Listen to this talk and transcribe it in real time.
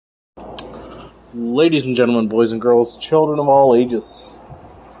Ladies and gentlemen, boys and girls, children of all ages,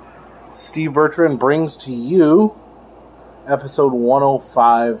 Steve Bertrand brings to you episode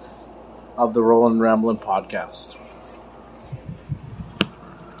 105 of the Rollin' Ramblin' podcast.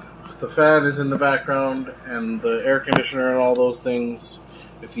 The fan is in the background and the air conditioner and all those things.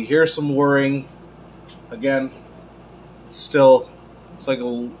 If you hear some whirring, again, it's like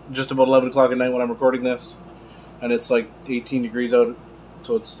just about 11 o'clock at night when I'm recording this, and it's like 18 degrees out,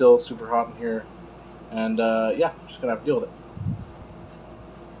 so it's still super hot in here. And, just gonna have to deal with it.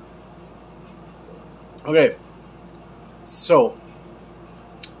 Okay. So,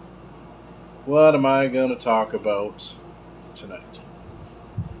 what am I gonna talk about tonight?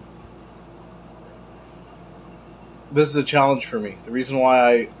 This is a challenge for me. The reason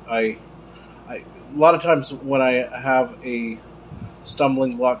why I a lot of times when I have a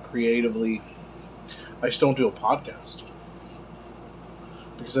stumbling block creatively, I just don't do a podcast.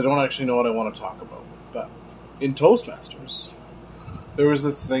 Because I don't actually know what I want to talk about. But in Toastmasters, there was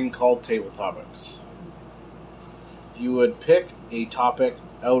this thing called table topics. You would pick a topic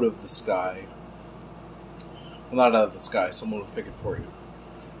out of the sky. Well, not out of the sky. Someone would pick it for you.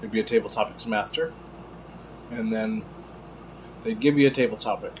 There'd be a table topics master. And then they'd give you a table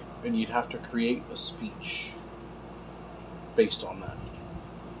topic. And you'd have to create a speech based on that.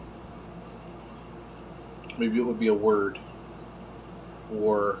 Maybe it would be a word.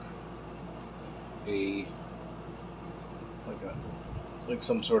 Or like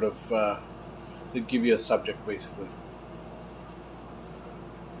some sort of they'd give you a subject basically.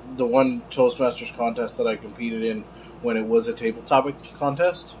 The one Toastmasters contest that I competed in when it was a table topic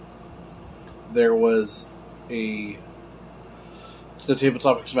contest, there was the table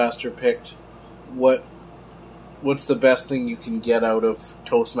topics master picked what's the best thing you can get out of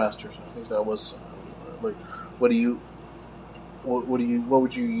Toastmasters. I think that was like what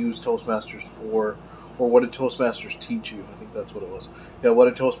would you use Toastmasters for, or what did Toastmasters teach you? I think that's what it was. Yeah, what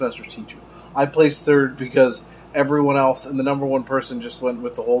did Toastmasters teach you? I placed third because everyone else and the number one person just went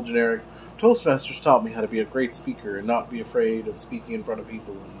with the whole generic, Toastmasters taught me how to be a great speaker and not be afraid of speaking in front of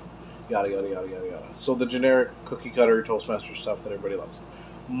people and yada yada yada yada yada. So the generic cookie cutter Toastmasters stuff that everybody loves.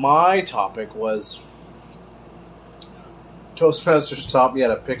 My topic was Toastmasters taught me how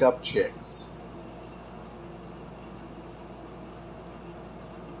to pick up chicks.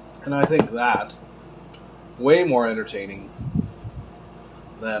 And I think that way more entertaining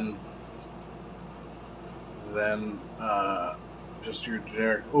than just your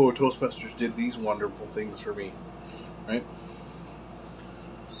generic, Toastmasters did these wonderful things for me, right?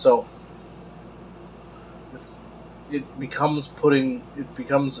 So it becomes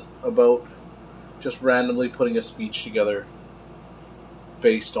about just randomly putting a speech together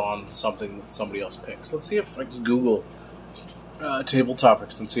based on something that somebody else picks. Let's see if I can Google table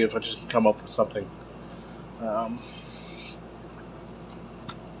topics and see if I just come up with something.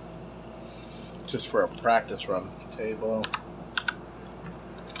 Just for a practice run. Table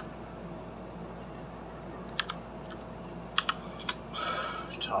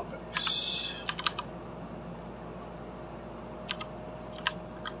topics.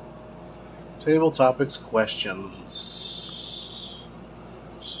 Table topics questions.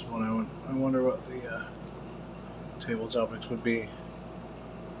 Just when I wonder what the table topics would be.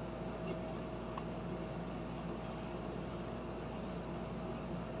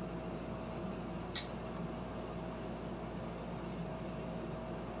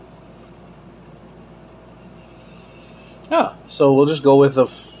 Yeah, so we'll just go with a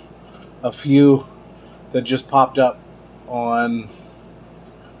few that just popped up on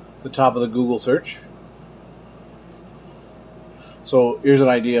the top of the Google search. So here's an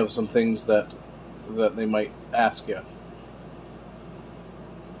idea of some things that they might ask you.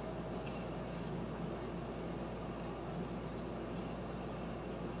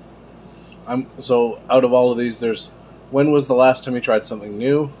 So out of all of these, there's when was the last time you tried something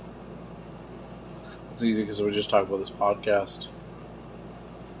new? It's easy because we just talked about this podcast.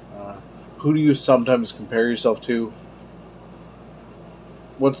 Who do you sometimes compare yourself to?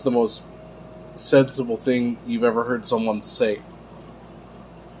 What's the most sensible thing you've ever heard someone say?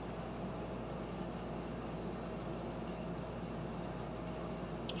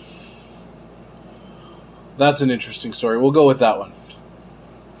 That's an interesting story. We'll go with that one.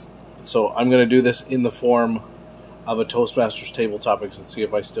 So I'm going to do this in the form of a Toastmasters table topics and see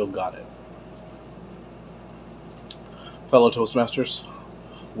if I still got it. Fellow Toastmasters,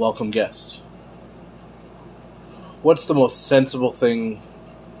 welcome guests. What's the most sensible thing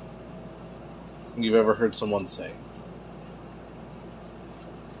you've ever heard someone say?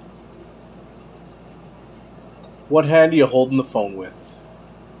 What hand are you holding the phone with?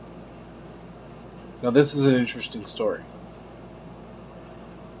 Now, this is an interesting story.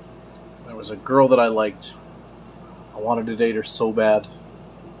 There was a girl that I liked. I wanted to date her so bad.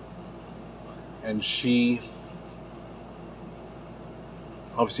 And she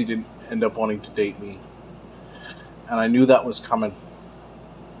obviously didn't end up wanting to date me. And I knew that was coming.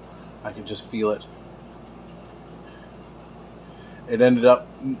 I could just feel it. It ended up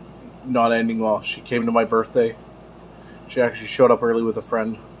not ending well. She came to my birthday. She actually showed up early with a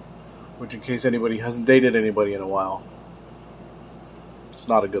friend, which, in case anybody hasn't dated anybody in a while, it's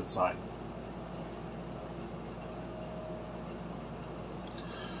not a good sign.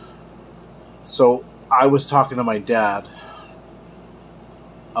 So I was talking to my dad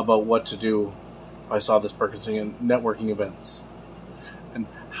about what to do if I saw this person in networking events and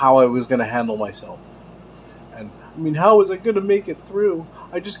how I was going to handle myself. And I mean, how was I going to make it through?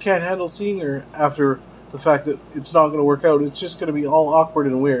 I just can't handle seeing her after the fact that it's not going to work out. It's just going to be all awkward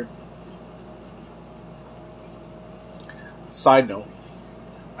and weird. Side note,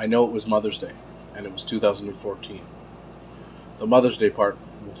 I know it was Mother's Day, and it was 2014. The Mother's Day part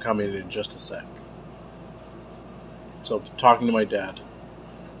will come in just a sec. So, talking to my dad,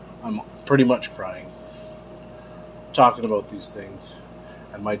 I'm pretty much crying, talking about these things,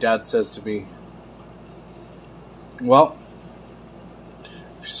 and my dad says to me, well,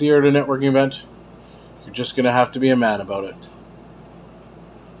 if you see her at a networking event, you're just going to have to be a man about it.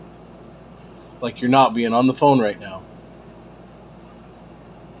 Like you're not being on the phone right now.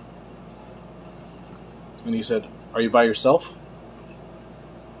 And he said, are you by yourself?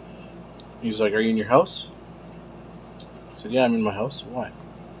 He's like, are you in your house? I said, yeah, I'm in my house. Why?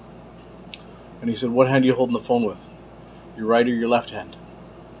 And he said, what hand are you holding the phone with? Your right or your left hand?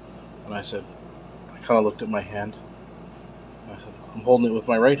 And I said, I kind of looked at my hand. And I said, I'm holding it with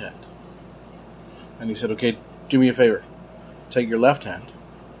my right hand. And he said, okay, do me a favor. Take your left hand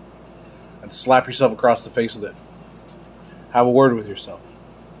and slap yourself across the face with it. Have a word with yourself.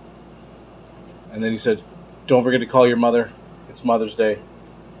 And then he said, don't forget to call your mother. It's Mother's Day.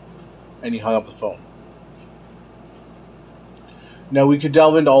 And he hung up the phone. Now, we could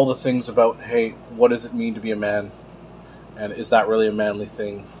delve into all the things about, hey, what does it mean to be a man? And is that really a manly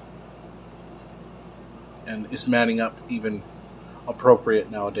thing? And is manning up even appropriate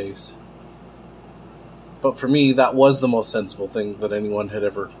nowadays? But for me, that was the most sensible thing that anyone had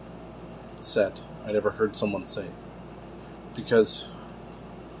ever said. I'd ever heard someone say. Because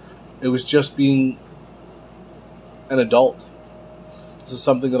it was just being an adult. This is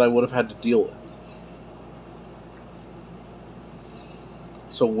something that I would have had to deal with.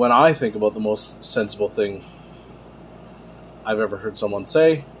 So when I think about the most sensible thing I've ever heard someone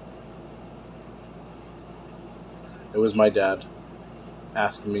say, it was my dad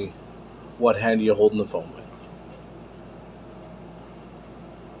asking me, what hand are you holding the phone with?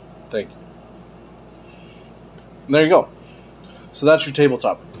 Thank you. And there you go. So that's your table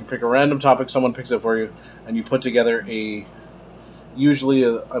topic. You pick a random topic, someone picks it for you, and you put together I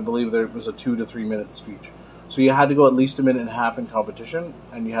believe there was a 2 to 3 minute speech. So you had to go at least a minute and a half in competition,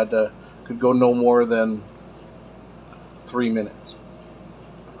 and you could go no more than 3 minutes.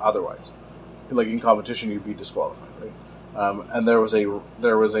 Otherwise, like in competition, you'd be disqualified, right? And there was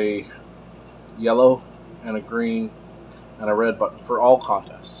a yellow and a green and a red button for all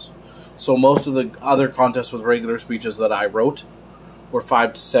contests. So most of the other contests with regular speeches that I wrote were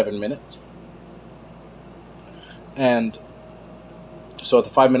 5 to 7 minutes. And so at the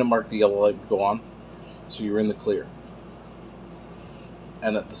 5 minute mark, the yellow light would go on. So you were in the clear.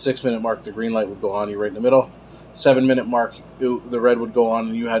 And at the 6 minute mark, the green light would go on. You're right in the middle. 7 minute mark, the red would go on,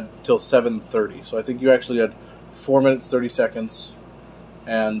 and you had till 7:30. So I think you actually had 4 minutes 30 seconds,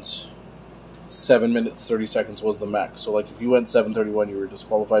 and 7 minutes 30 seconds was the max. So like if you went 7:31, you were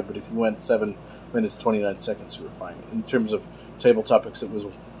disqualified. But if you went 7 minutes 29 seconds, you were fine. In terms of table topics, it was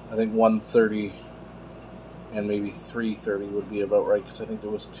I think 1:30 and maybe 3:30 would be about right, because I think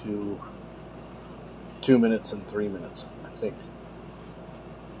it was 2 minutes and 3 minutes, I think.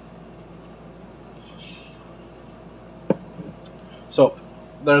 So,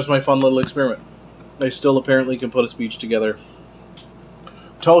 there's my fun little experiment. I still apparently can put a speech together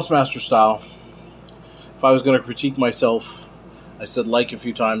Toastmaster style. If I was going to critique myself, I said like a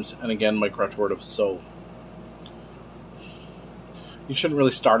few times, and again my crutch word of so. You shouldn't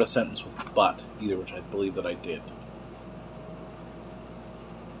really start a sentence with but either, which I believe that I did.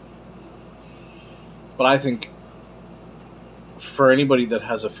 But I think for anybody that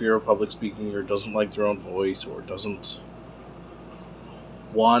has a fear of public speaking, or doesn't like their own voice, or doesn't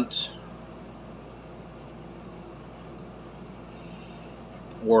want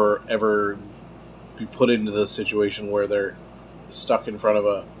or ever be put into the situation where they're stuck in front of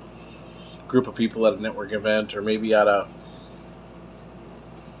a group of people at a network event, or maybe even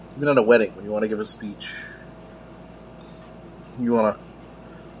at a wedding when you want to give a speech. You want to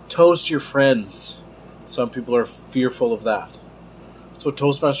toast your friends. Some people are fearful of that. That's what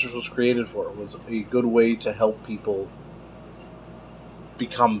Toastmasters was created for. It was a good way to help people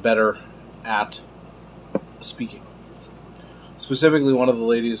become better at speaking. Specifically, one of the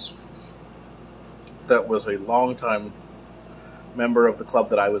ladies that was a long-time member of the club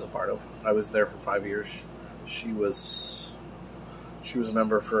that I was a part of. I was there for 5 years. She was a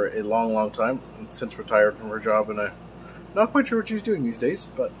member for a long, long time, and since retired from her job, and I'm not quite sure what she's doing these days,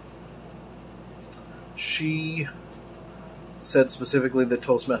 but she said specifically that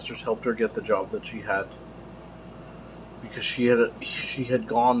Toastmasters helped her get the job that she had, because she had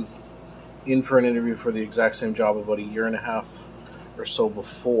gone in for an interview for the exact same job about a year and a half or so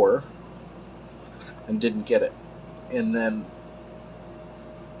before and didn't get it. And then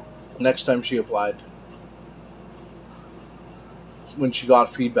next time she applied, when she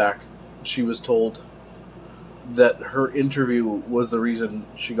got feedback, she was told that her interview was the reason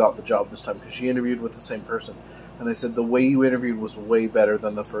she got the job this time, because she interviewed with the same person. And they said, the way you interviewed was way better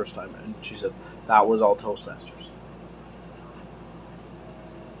than the first time. And she said, that was all Toastmasters.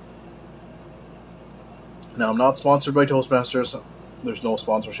 Now, I'm not sponsored by Toastmasters. There's no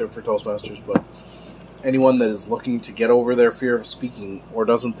sponsorship for Toastmasters, but anyone that is looking to get over their fear of speaking or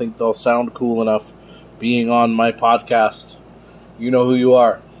doesn't think they'll sound cool enough being on my podcast, you know who you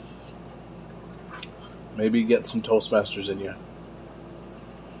are. Maybe get some Toastmasters in you.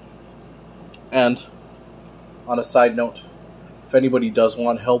 And, on a side note, if anybody does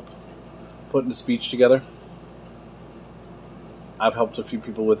want help putting a speech together, I've helped a few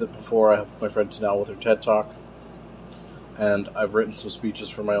people with it before. I helped my friend Tanel with her TED Talk. And I've written some speeches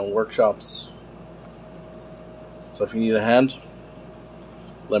for my own workshops. So if you need a hand,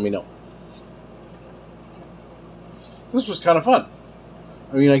 let me know. This was kind of fun.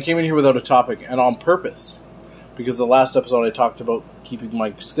 I mean, I came in here without a topic, and on purpose. Because the last episode I talked about keeping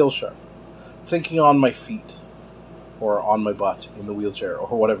my skills sharp. Thinking on my feet. Or on my butt in the wheelchair.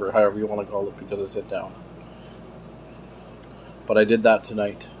 Or whatever, however you want to call it, because I sit down. But I did that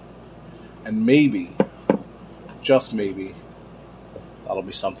tonight. And maybe, just maybe, that'll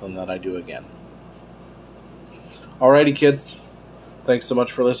be something that I do again. Alrighty, kids. Thanks so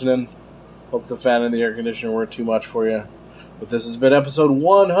much for listening. Hope the fan and the air conditioner weren't too much for you. But this has been episode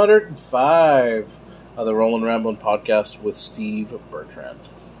 105 of the Rollin' Ramblin' Podcast with Steve Bertrand.